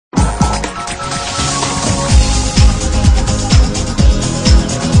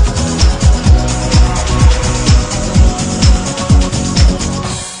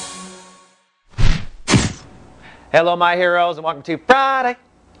Hello my heroes and welcome to Friday.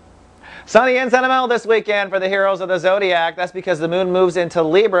 Sunny and sentimental this weekend for the heroes of the zodiac. That's because the moon moves into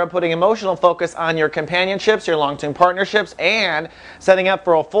Libra, putting emotional focus on your companionships, your long-term partnerships, and setting up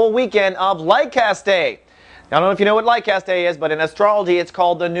for a full weekend of Lightcast Day. I don't know if you know what Lightcast Day is, but in astrology it's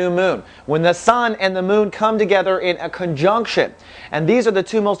called the new moon. When the sun and the moon come together in a conjunction. And these are the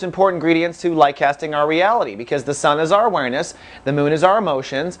two most important ingredients to lightcasting our reality, because the sun is our awareness, the moon is our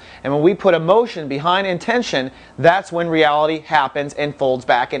emotions, and when we put emotion behind intention, that's when reality happens and folds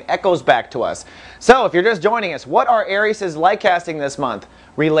back and echoes back to us. So if you're just joining us, what are Aries' lightcasting this month?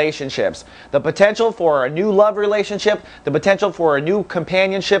 Relationships. The potential for a new love relationship, the potential for a new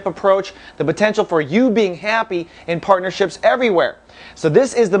companionship approach, the potential for you being happy in partnerships everywhere. So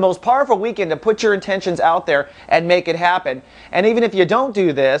this is the most powerful weekend to put your intentions out there and make it happen. And even if you don't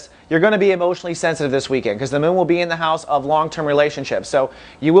do this, you're going to be emotionally sensitive this weekend because the moon will be in the house of long-term relationships. So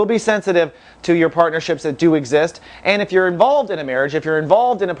you will be sensitive to your partnerships that do exist. And if you're involved in a marriage, if you're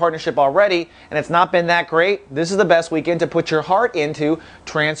involved in a partnership already and it's not been that great, this is the best weekend to put your heart into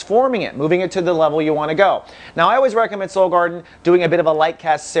transforming it, moving it to the level you want to go. Now I always recommend Soul Garden doing a bit of a light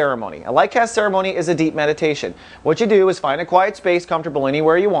cast ceremony. A light cast ceremony is a deep meditation. What you do is find a quiet space, comfortable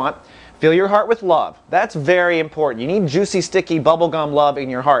anywhere you want. Fill your heart with love. That's very important. You need juicy, sticky, bubblegum love in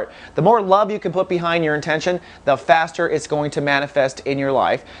your heart. The more love you can put behind your intention, the faster it's going to manifest in your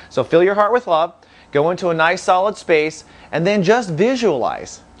life. So fill your heart with love, go into a nice solid space, and then just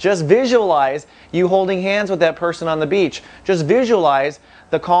visualize. Just visualize you holding hands with that person on the beach. Just visualize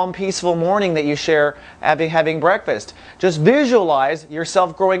the calm, peaceful morning that you share having breakfast. Just visualize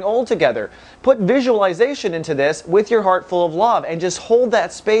yourself growing old together. Put visualization into this with your heart full of love and just hold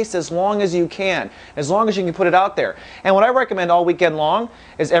that space as long as you can put it out there. And what I recommend all weekend long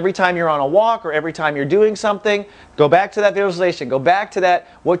is every time you're on a walk or every time you're doing something, go back to that visualization, go back to that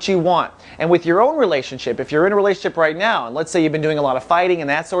what you want. And with your own relationship, if you're in a relationship right now, and let's say you've been doing a lot of fighting and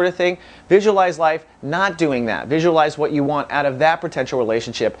that sort of thing, visualize life not doing that. Visualize what you want out of that potential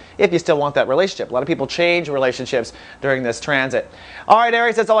relationship if you still want that relationship. A lot of people change relationships during this transit. All right,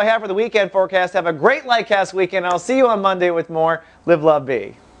 Aries, that's all I have for the weekend forecast. Have a great Lightcast weekend. I'll see you on Monday with more. Live, love,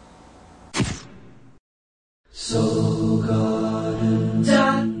 be.